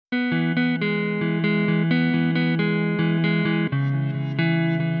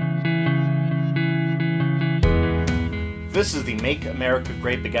This is the Make America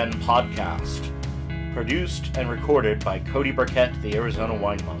Grape Again podcast, produced and recorded by Cody Burkett, the Arizona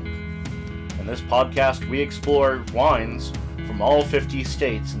Wine Monk. In this podcast, we explore wines from all 50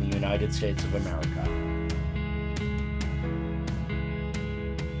 states in the United States of America.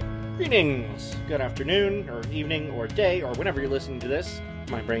 Greetings! Good afternoon, or evening, or day, or whenever you're listening to this.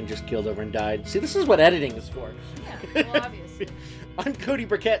 My brain just keeled over and died. See, this is what editing is for. Yeah, well, obviously. I'm Cody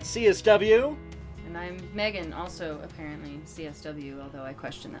Burkett, CSW. And I'm Megan, also apparently CSW, although I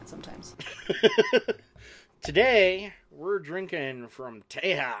question that sometimes. Today, we're drinking from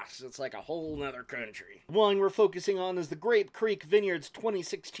Tejas. It's like a whole nother country. The wine we're focusing on is the Grape Creek Vineyards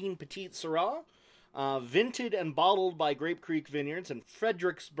 2016 Petit Sirah, vinted and bottled by Grape Creek Vineyards in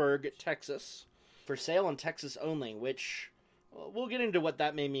Fredericksburg, Texas, for sale in Texas only, which we'll get into what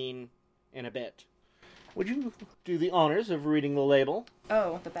that may mean in a bit. Would you do the honors of reading the label?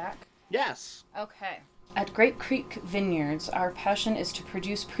 Oh, the back? Yes. Okay. At Grape Creek Vineyards, our passion is to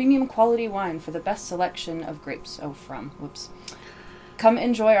produce premium quality wine for the best selection of grapes. Come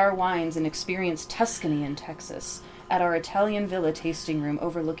enjoy our wines and experience Tuscany in Texas at our Italian villa tasting room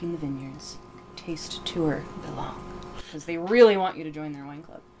overlooking the vineyards. Taste, tour, belong. Because they really want you to join their wine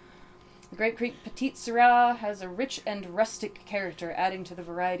club. The Grape Creek Petit Sirah has a rich and rustic character, adding to the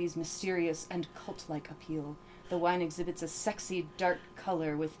variety's mysterious and cult-like appeal. The wine exhibits a sexy, dark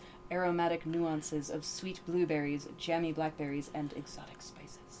color with aromatic nuances of sweet blueberries, jammy blackberries, and exotic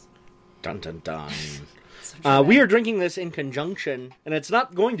spices. Dun dun dun. We are drinking this in conjunction, and it's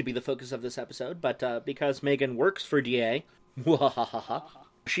not going to be the focus of this episode, but because Megan works for DA,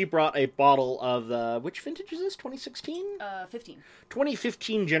 she brought a bottle of which vintage is this? 2016? 15.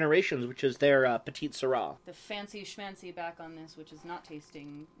 2015 Generations, which is their Petit Sirah. The fancy schmancy back on this, which is not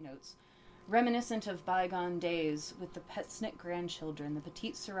tasting notes. Reminiscent of bygone days, with the Petsnick grandchildren, the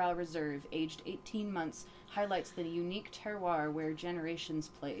Petit Sirah Reserve, aged 18 months, highlights the unique terroir where generations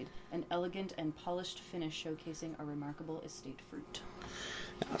played, an elegant and polished finish showcasing a remarkable estate fruit.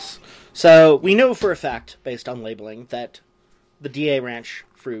 Yes. So, we know for a fact, based on labeling, that the DA Ranch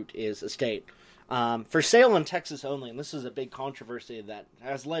fruit is estate. For sale in Texas only, and this is a big controversy that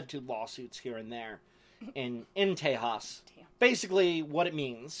has led to lawsuits here and there in Tejas. Basically, what it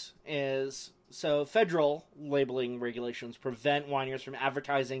means is, so federal labeling regulations prevent wineries from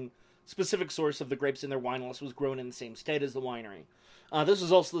advertising specific source of the grapes in their wine unless it was grown in the same state as the winery. This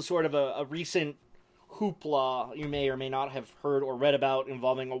is also the sort of a recent hoopla you may or may not have heard or read about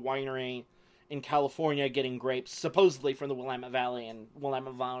involving a winery in California getting grapes supposedly from the Willamette Valley, and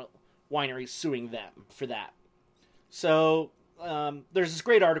Willamette Valley wineries suing them for that. So there's this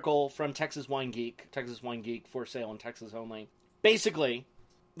great article from Texas Wine Geek, for sale in Texas only. Basically,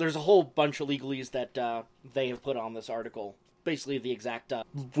 there's a whole bunch of legalese that they have put on this article. Basically, the exact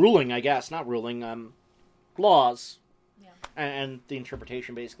ruling, I guess, not ruling, laws. Yeah. And the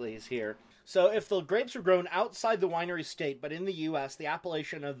interpretation basically is here. So if the grapes are grown outside the winery state, but in the U.S., the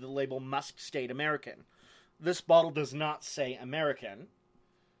appellation of the label must state American. This bottle does not say American,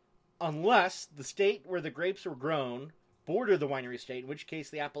 unless the state where the grapes were grown border the winery state, in which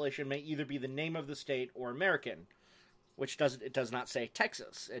case the appellation may either be the name of the state or American, which it does not say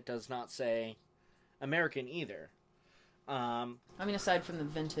Texas. It does not say American either. Aside from the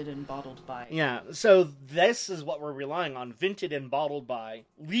vinted and bottled by. Yeah, so this is what we're relying on. Vinted and bottled by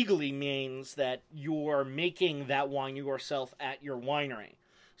legally means that you're making that wine yourself at your winery.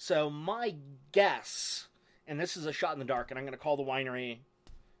 So my guess, and this is a shot in the dark, and I'm going to call the winery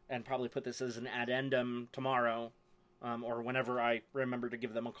and probably put this as an addendum tomorrow, or whenever I remember to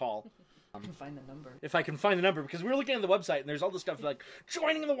give them a call. Find the number. If I can find the number, because we were looking at the website, and there's all this stuff like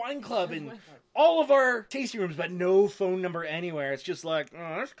joining the wine club and all of our tasting rooms, but no phone number anywhere. It's just like,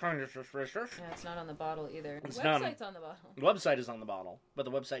 oh, that's kind of suspicious. Yeah, it's not on the bottle either. The website's on the bottle. The website is on the bottle, but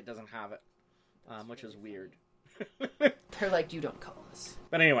the website doesn't have it, which is weird. They're like, you don't call us.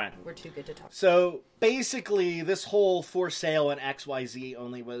 But anyway. We're too good to talk. So, basically, this whole for sale and XYZ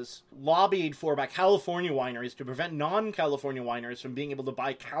only was lobbied for by California wineries to prevent non-California wineries from being able to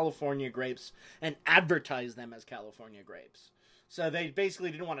buy California grapes and advertise them as California grapes. So they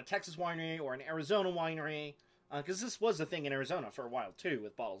basically didn't want a Texas winery or an Arizona winery, because this was a thing in Arizona for a while, too,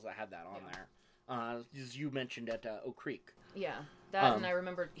 with bottles that had that on there. As you mentioned at Oak Creek. Yeah, that, and I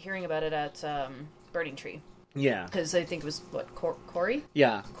remember hearing about it at Burning Tree. Yeah. Because I think it was, Corey?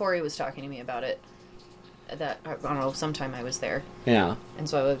 Yeah. Corey was talking to me about it. That, I don't know, sometime I was there. Yeah. And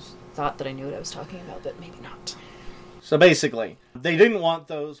so I thought that I knew what I was talking about, but maybe not. So basically, they didn't want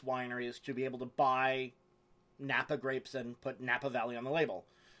those wineries to be able to buy Napa grapes and put Napa Valley on the label.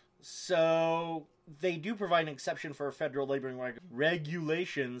 So they do provide an exception for federal labeling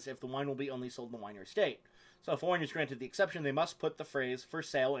regulations if the wine will be only sold in the winery state. So if a wine is granted the exception, they must put the phrase "for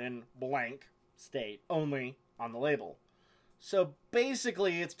sale in blank state" only on the label. So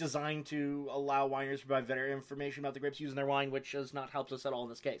basically, it's designed to allow wineries to provide better information about the grapes used in their wine, which has not helped us at all in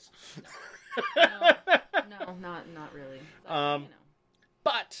this case. No, not really.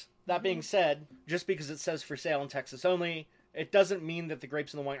 But, that being said, just because it says "for sale in Texas only," it doesn't mean that the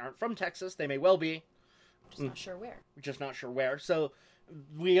grapes in the wine aren't from Texas. They may well be. Just not sure where. Just not sure where. So,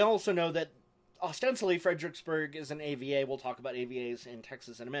 we also know that ostensibly Fredericksburg is an AVA. We'll talk about AVAs in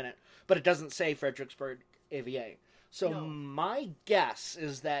Texas in a minute. But it doesn't say Fredericksburg AVA. So my guess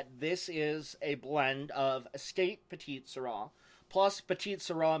is that this is a blend of estate Petit Sirah plus Petit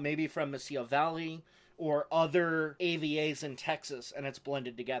Sirah maybe from Mesilla Valley or other AVAs in Texas, and it's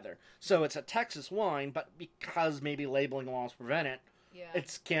blended together. So it's a Texas wine, but because maybe labeling laws prevent it,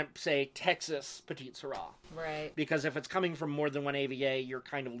 it can't say Texas Petit Sirah. Right. Because if it's coming from more than one AVA, you're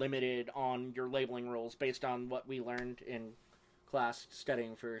kind of limited on your labeling rules based on what we learned in class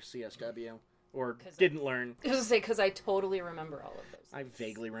studying for CSW. Or didn't learn. I was going to say, because I totally remember all of those. I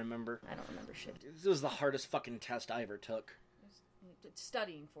vaguely remember. I don't remember shit. It was the hardest fucking test I ever took.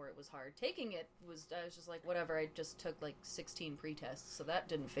 Studying for it was hard. Taking it was, I was just like, whatever. I just took like 16 pre-tests, so that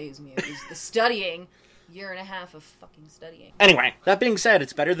didn't faze me. It was the studying, year and a half of fucking studying. Anyway, that being said,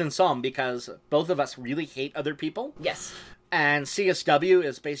 it's better than some because both of us really hate other people. Yes. And CSW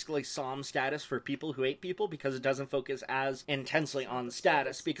is basically SOM status for people who hate people because it doesn't focus as intensely on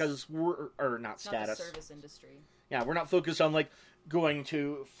status because not status. Not the service industry. Yeah, we're not focused on like going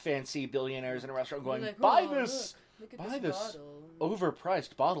to fancy billionaires in a restaurant going, like, buy this bottle.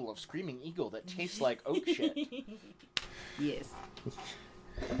 Overpriced bottle of Screaming Eagle that tastes like oak shit. Yes.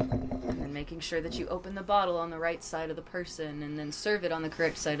 And then making sure that you open the bottle on the right side of the person and then serve it on the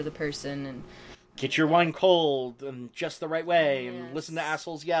correct side of the person and get your wine cold and just the right way and listen to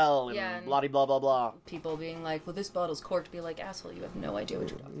assholes yell and blah blah blah blah. People being like, well, this bottle's corked. Be like, asshole, you have no idea what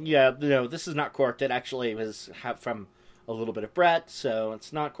you're talking about. Yeah, no, this is not corked. It actually was from a little bit of Brett, so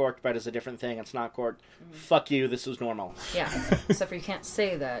it's not corked. Brett is a different thing. It's not corked. Mm-hmm. Fuck you, this is normal. Yeah, except for you can't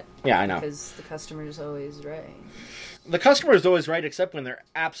say that. Yeah, I know. Because the customer's always right. The customer is always right except when they're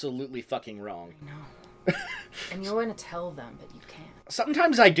absolutely fucking wrong. No. And you want to tell them, but you can't.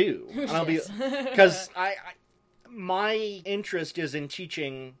 Sometimes I do. And I'll be because my interest is in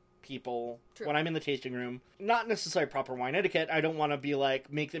teaching people when I'm in the tasting room, not necessarily proper wine etiquette. I don't want to be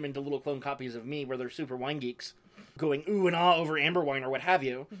like make them into little clone copies of me where they're super wine geeks going ooh and ah over amber wine or what have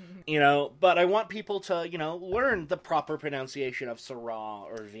you. But I want people to, learn the proper pronunciation of Syrah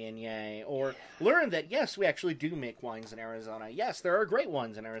or Viognier or learn that yes, we actually do make wines in Arizona. Yes, there are great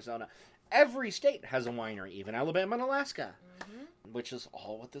ones in Arizona. Every state has a winery, even Alabama and Alaska. Which is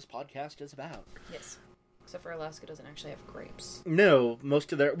all what this podcast is about. Yes. Except for Alaska doesn't actually have grapes. No,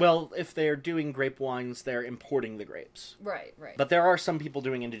 most of if they're doing grape wines, they're importing the grapes. Right. But there are some people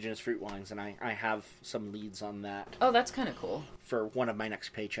doing indigenous fruit wines, and I have some leads on that. Oh, that's kind of cool. For one of my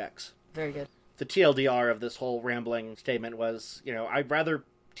next paychecks. Very good. The TLDR of this whole rambling statement was, I'd rather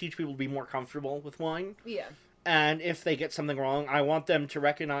teach people to be more comfortable with wine. Yeah. And if they get something wrong, I want them to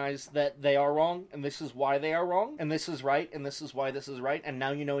recognize that they are wrong, and this is why they are wrong, and this is right, and this is why this is right, and now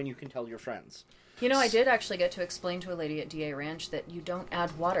you know and you can tell your friends. I did actually get to explain to a lady at DA Ranch that you don't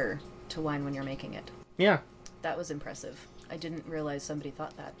add water to wine when you're making it. Yeah. That was impressive. I didn't realize somebody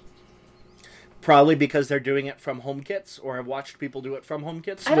thought that. Probably because they're doing it from home kits, or I've watched people do it from home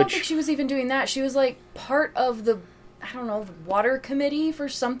kits. I don't think she was even doing that. She was like part of the water committee for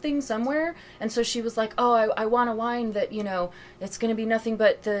something somewhere. And so she was like, oh, I want a wine that, it's going to be nothing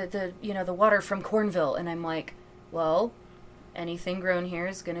but the water from Cornville. And I'm like, well, anything grown here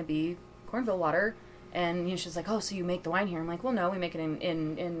is going to be Cornville water. And she's like, oh, so you make the wine here? I'm like, well, no, we make it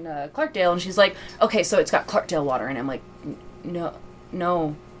in Clarkdale. And she's like, okay, so it's got Clarkdale water. And I'm like,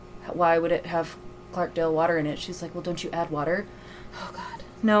 no, why would it have Clarkdale water in it? She's like, well, don't you add water? Oh, God.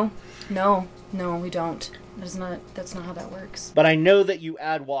 No, we don't. That's not how that works. But I know that you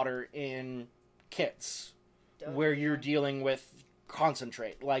add water in kits where you're dealing with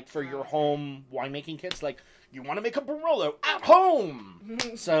concentrate. Like for your home winemaking kits, like you want to make a Barolo at home.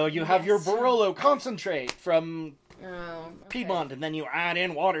 So you have your Barolo concentrate from Piedmont, and then you add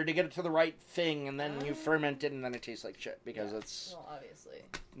in water to get it to the right thing, and then you ferment it, and then it tastes like shit because it's obviously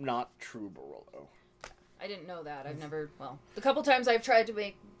not true Barolo. I didn't know that. The couple times I've tried to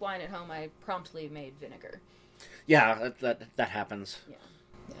make wine at home, I promptly made vinegar. Yeah, that happens. Yeah,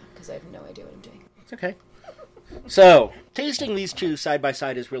 because I have no idea what I'm doing. It's okay. So, tasting these two side by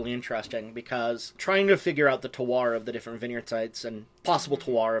side is really interesting because trying to figure out the terroir of the different vineyard sites and possible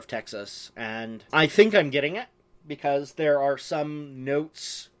terroir of Texas, and I think I'm getting it because there are some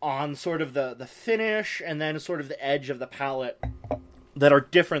notes on sort of the finish and then sort of the edge of the palate that are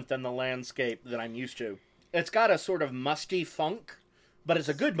different than the landscape that I'm used to. It's got a sort of musty funk, but it's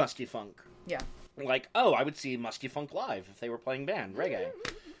a good musty funk. Yeah. Like, oh, I would see Musty Funk live if they were playing band, reggae.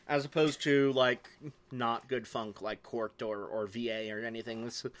 As opposed to, like, not good funk, like Court or VA or anything.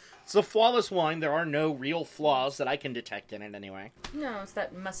 It's a flawless wine. There are no real flaws that I can detect in it, anyway. No, it's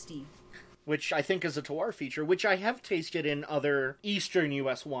that musty. Which I think is a terroir feature, which I have tasted in other eastern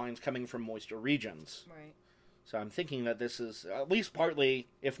U.S. wines coming from moister regions. Right. So I'm thinking that this is at least partly,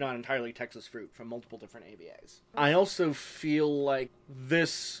 if not entirely, Texas fruit from multiple different AVAs. I also feel like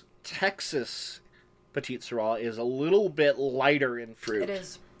this Texas Petit Sirah is a little bit lighter in fruit. It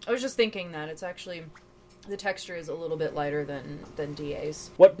is. I was just thinking that. It's actually, the texture is a little bit lighter than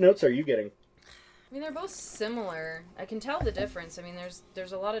DA's. What notes are you getting? I mean, they're both similar. I can tell the difference. I mean,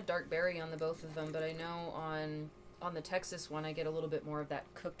 there's a lot of dark berry on the both of them, but I know on the Texas one, I get a little bit more of that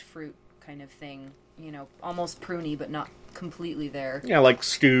cooked fruit kind of thing. You know, almost pruny, but not completely there. Yeah, like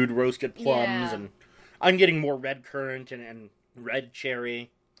stewed, roasted plums, Yeah. and I'm getting more red currant and red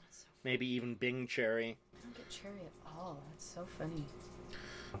cherry. Maybe even Bing cherry. I don't get cherry at all. That's so funny.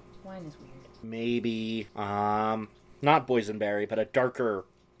 Wine is weird. Maybe, not boysenberry, but a darker,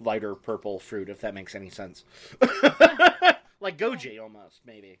 lighter purple fruit, if that makes any sense. Like goji, almost,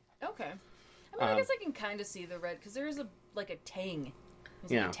 maybe. Okay. I mean, I guess I can kind of see the red, because there is a tang.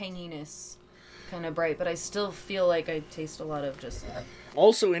 There's like a tanginess kind of bright, but I still feel like I taste a lot of just...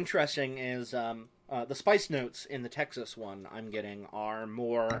 Also interesting is the spice notes in the Texas one I'm getting are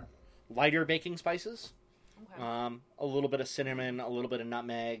more lighter baking spices. Okay. A little bit of cinnamon, a little bit of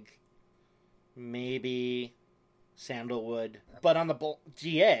nutmeg, maybe sandalwood. But on the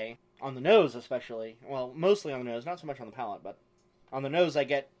GA, on the nose especially, well, mostly on the nose, not so much on the palate, but on the nose I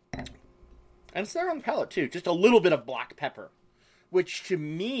get, and it's there on the palate too, just a little bit of black pepper, which to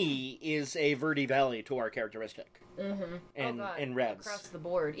me is a Verde Valley terroir characteristic. Mm-hmm. In reds. Across the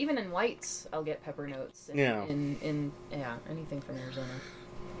board. Even in whites, I'll get pepper notes. Yeah. In anything from Arizona.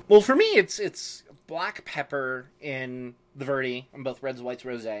 Well, for me, it's black pepper in the Verde, on both reds, whites,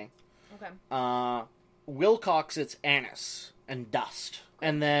 rosé. Okay. Wilcox, it's anise and dust.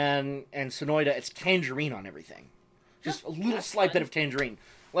 And then, and Sonoida, it's tangerine on everything. Just a little slight bit of tangerine.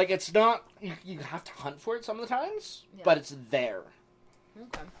 Like, it's not, you have to hunt for it some of the times, but it's there.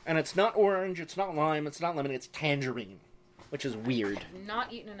 Okay. And it's not orange, it's not lime, it's not lemon, it's tangerine, which is weird. I've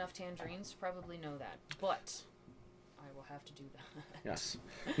not eaten enough tangerines to probably know that, but I will have to do that. Yes.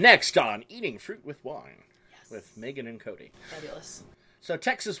 Next on Eating Fruit with Wine, with Megan and Cody. Fabulous. So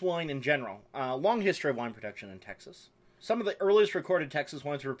Texas wine in general, long history of wine production in Texas. Some of the earliest recorded Texas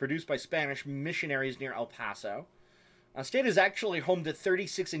wines were produced by Spanish missionaries near El Paso. The state is actually home to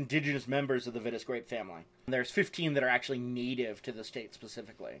 36 indigenous members of the Vitis grape family. There's 15 that are actually native to the state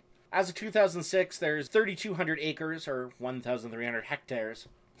specifically. As of 2006, there's 3,200 acres, or 1,300 hectares,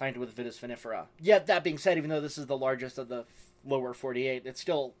 planted with Vitis vinifera. Yet, that being said, even though this is the largest of the lower 48, it's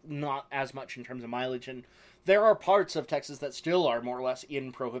still not as much in terms of mileage, and there are parts of Texas that still are more or less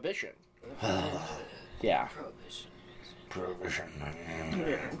in Prohibition. Yeah. Prohibition.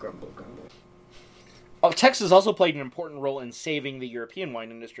 Grumble. Oh, Texas also played an important role in saving the European wine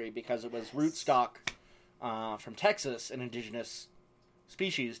industry because it was rootstock from Texas, an indigenous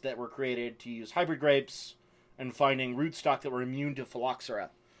species that were created to use hybrid grapes and finding rootstock that were immune to Phylloxera.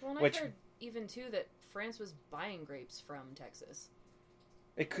 Well, and I've heard even, too, that France was buying grapes from Texas.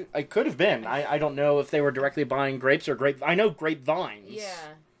 It could have been. I don't know if they were directly buying grapes or I know grapevines. Yeah.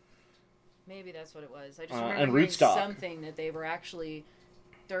 Maybe that's what it was. I just and remember hearing rootstock. something that they were actually,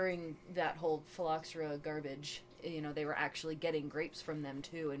 during that whole Phylloxera garbage, you know, they were actually getting grapes from them,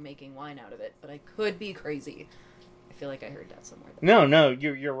 too, and making wine out of it. But I could be crazy. I feel like I heard that somewhere. No,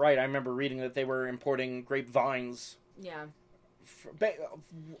 you're right. I remember reading that they were importing grapevines. Yeah.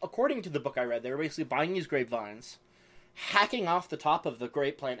 According to the book I read, they were basically buying these grapevines, hacking off the top of the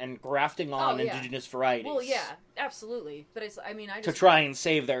grape plant, and grafting on indigenous varieties. Well, yeah, absolutely. But to try and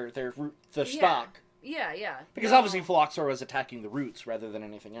save their stock. Yeah. Because obviously Phylloxera was attacking the roots rather than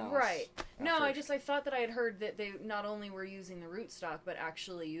anything else. Right. No, I thought that I had heard that they not only were using the rootstock, but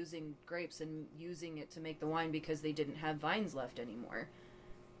actually using grapes and using it to make the wine because they didn't have vines left anymore.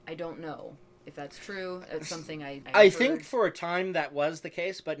 I don't know if that's true. It's something I think for a time that was the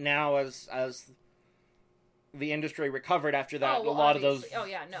case, but now as the industry recovered after that, a lot of those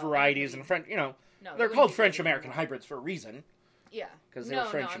varieties and French, they're called French American hybrids for a reason. Yeah. Because they're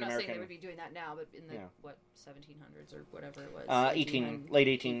French I'm American. not saying they would be doing that now, but in the 1700s or whatever it was. Late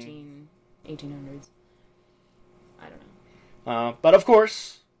 1800s. I don't know. But of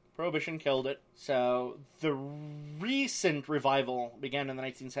course, Prohibition killed it. So the recent revival began in the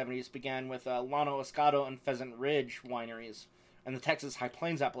 1970s, began with Llano, Estacado, and Pheasant Ridge wineries and the Texas High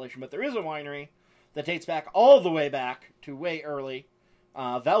Plains appellation. But there is a winery that dates back all the way back to way early.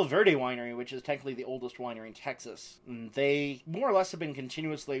 Val Verde winery, which is technically the oldest winery in Texas. And they more or less have been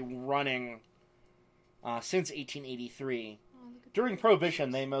continuously running since 1883. During Prohibition,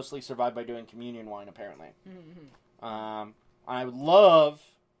 they mostly survived by doing communion wine, apparently. Mm-hmm. I would love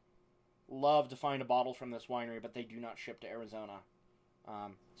to find a bottle from this winery, but they do not ship to Arizona.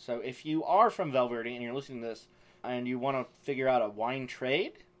 So if you are from Val Verde and you're listening to this and you want to figure out a wine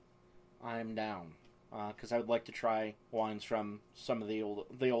trade, I'm down. Because I would like to try wines from some of the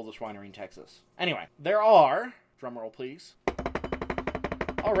oldest winery in Texas. Anyway, there are, drumroll please,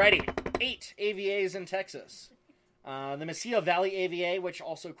 already 8 AVAs in Texas. The Mesilla Valley AVA, which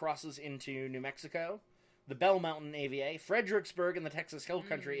also crosses into New Mexico. The Bell Mountain AVA. Fredericksburg and the Texas Hill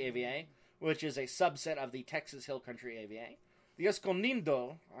Country AVA, which is a subset of the Texas Hill Country AVA. The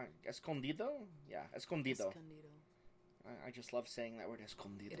Escondido. Escondido. I just love saying that word,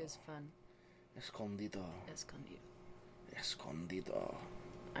 Escondido. It is fun. Escondido.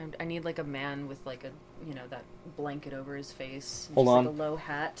 I need like a man with like a, that blanket over his face. Hold on. Like a low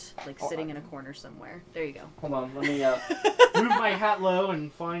hat, like sitting in a corner somewhere. There you go. Hold on, let me move my hat low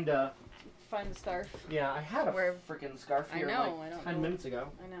and find the scarf. Yeah, I had a freaking scarf here 10 minutes ago.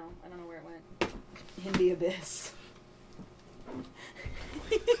 I don't know where it went. In the abyss.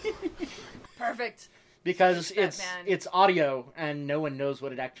 Perfect. Because it's audio and no one knows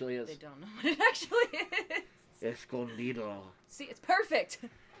what it actually is. They don't know what it actually is. Escondido. See, it's perfect.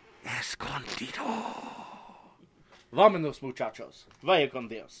 Escondido. Vámonos, muchachos. Vaya con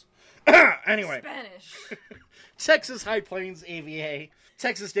Dios. Anyway. Spanish. Texas High Plains AVA.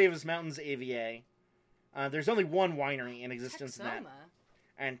 Texas Davis Mountains AVA. There's only one winery in existence in that.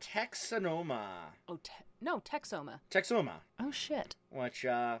 And Texoma. Texoma. Texoma. Oh, shit.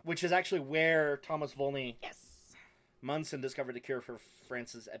 Which is actually where Thomas Mundson discovered the cure for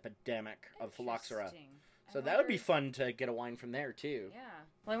France's epidemic of Phylloxera. So that would be fun to get a wine from there, too. Yeah.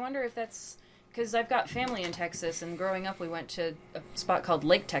 Well, I wonder if that's... Because I've got family in Texas, and growing up we went to a spot called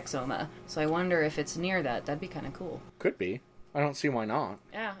Lake Texoma. So I wonder if it's near that. That'd be kind of cool. Could be. I don't see why not.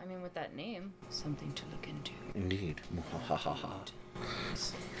 Yeah, I mean, with that name. Something to look into. Indeed.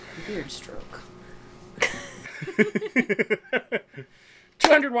 Beard stroke.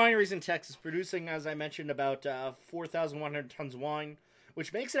 200 wineries in Texas, producing, as I mentioned, about 4,100 tons of wine,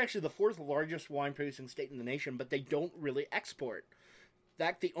 which makes it actually the 4th largest wine-producing state in the nation, but they don't really export. In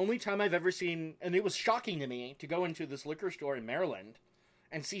fact, the only time I've ever seen, and it was shocking to me, to go into this liquor store in Maryland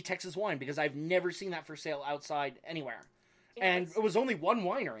and see Texas wine, because I've never seen that for sale outside anywhere. Yeah, and it was only one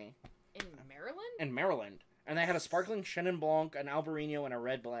winery. In Maryland? In Maryland. And they had a sparkling Chenin Blanc, an Albarino, and a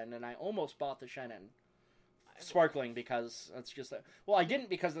red blend, and I almost bought the Chenin. Sparkling, because it's just well, I didn't,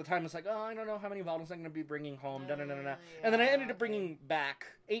 because at the time I was like, I don't know how many bottles I'm going to be bringing home, and then I ended up bringing back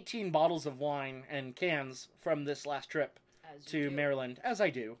 18 bottles of wine and cans from this last trip to Maryland, as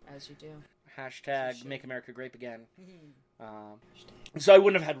I do. As you do. Hashtag Make America Grape Again. So I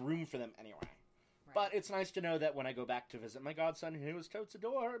wouldn't have had room for them anyway. But it's nice to know that when I go back to visit my godson, who is totes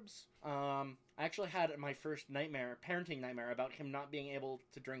adorbs, I actually had my first parenting nightmare, about him not being able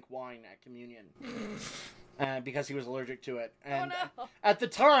to drink wine at communion. Because he was allergic to it. And at the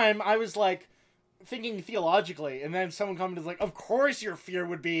time, I was like, thinking theologically, and then someone commented like, of course your fear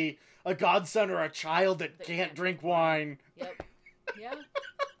would be a godson or a child that can't drink wine. Yep. Yeah.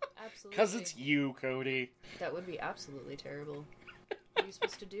 Absolutely. Because it's you, Cody. That would be absolutely terrible. What are you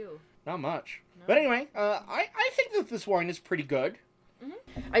supposed to do? Not much. No. But anyway, I think that this wine is pretty good.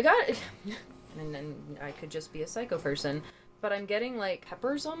 Mm-hmm. I got it. And then I could just be a psycho person. But I'm getting, like,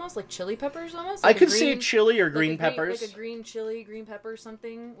 peppers almost, like chili peppers almost. Like I could see chili or green peppers. Like a green chili, green pepper,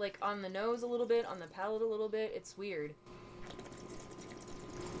 something. Like, on the nose a little bit, on the palate a little bit. It's weird.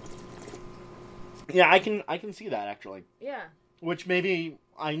 Yeah, I can see that, actually. Yeah. Which maybe,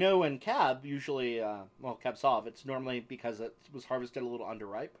 I know in Cab, usually, Cab Sauv, it's normally because it was harvested a little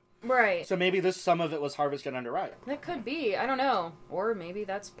underripe. Right. So maybe some of it was harvested underripe. That could be. I don't know. Or maybe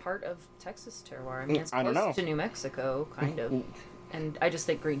that's part of Texas terroir. I mean, it's close to New Mexico, kind of. And I just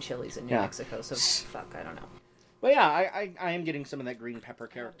think green chili's in New Mexico, so fuck, I don't know. Well, yeah, I am getting some of that green pepper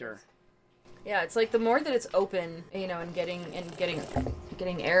character. Yeah, it's like the more that it's open, you know, and getting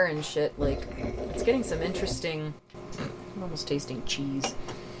air and shit, like, it's getting some interesting... I'm almost tasting cheese.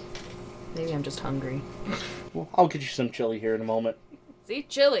 Maybe I'm just hungry. Well, I'll get you some chili here in a moment. See,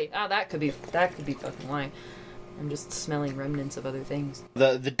 chili. Oh, that could be fucking wine. I'm just smelling remnants of other things.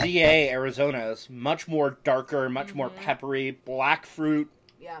 The DA Arizona is much more darker, much more peppery, black fruit,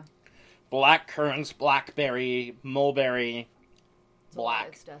 Yeah. Black currants, blackberry, mulberry, black.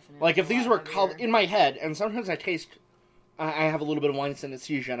 It's definitely Like, if these were heavier. in my head, and sometimes I have a little bit of wine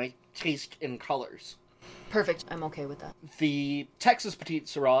synesthesia, and I taste in colors. Perfect. I'm okay with that. The Texas Petit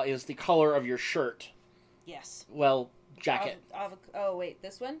Sirah is the color of your shirt. Yes. Well, jacket. Oh, wait,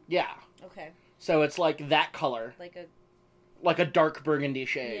 this one? Yeah. Okay. So it's like that color. Like a dark burgundy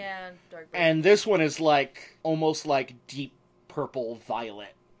shade. Yeah, dark burgundy. And this one is like, almost like deep purple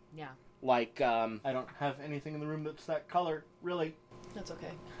violet. Yeah. Like, I don't have anything in the room that's that color, really. That's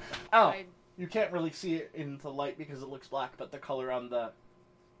okay. Oh, you can't really see it in the light because it looks black, but the color on the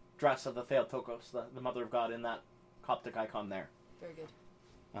dress of the Theotokos, the Mother of God in that Coptic icon there. Very good.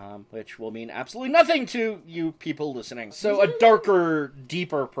 Which will mean absolutely nothing to you people listening. So a darker,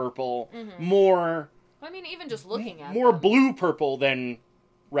 deeper purple, more... I mean, even just looking at more them. blue purple than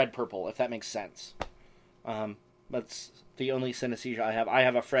red purple, if that makes sense. That's the only synesthesia I have. I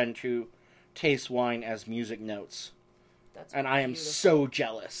have a friend who tastes wine as music notes. That's and I am beautiful. so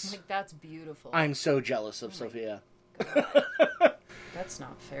jealous. Like, that's beautiful. I'm so jealous of Sophia. That's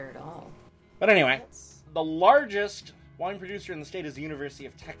not fair at all. But anyway, the largest wine producer in the state is the University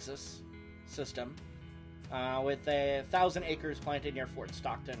of Texas system, with 1,000 acres planted near Fort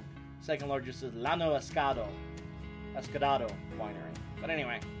Stockton. Second largest is Llano Estacado winery. But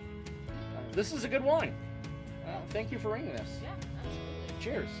anyway, this is a good wine. Thank you for bringing this. Yeah, absolutely.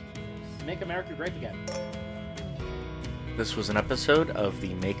 Cheers. Make America Grape Again. This was an episode of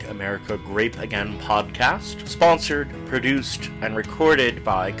the Make America Grape Again podcast, sponsored, produced, and recorded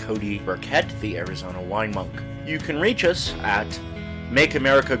by Cody Burkett, the Arizona Wine Monk. You can reach us at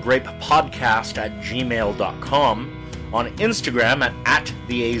makeamericagratepodcast@gmail.com, on Instagram at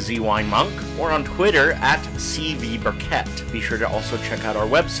the AZ Wine Monk, or on Twitter at CV Burkett. Be sure to also check out our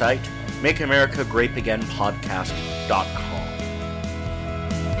website, makeamericagrapeagainpodcast.com.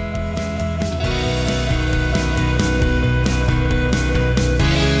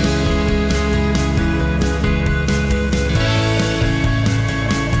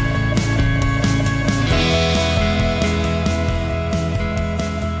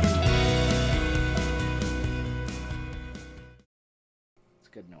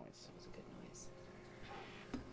 Good noise. It was a good noise.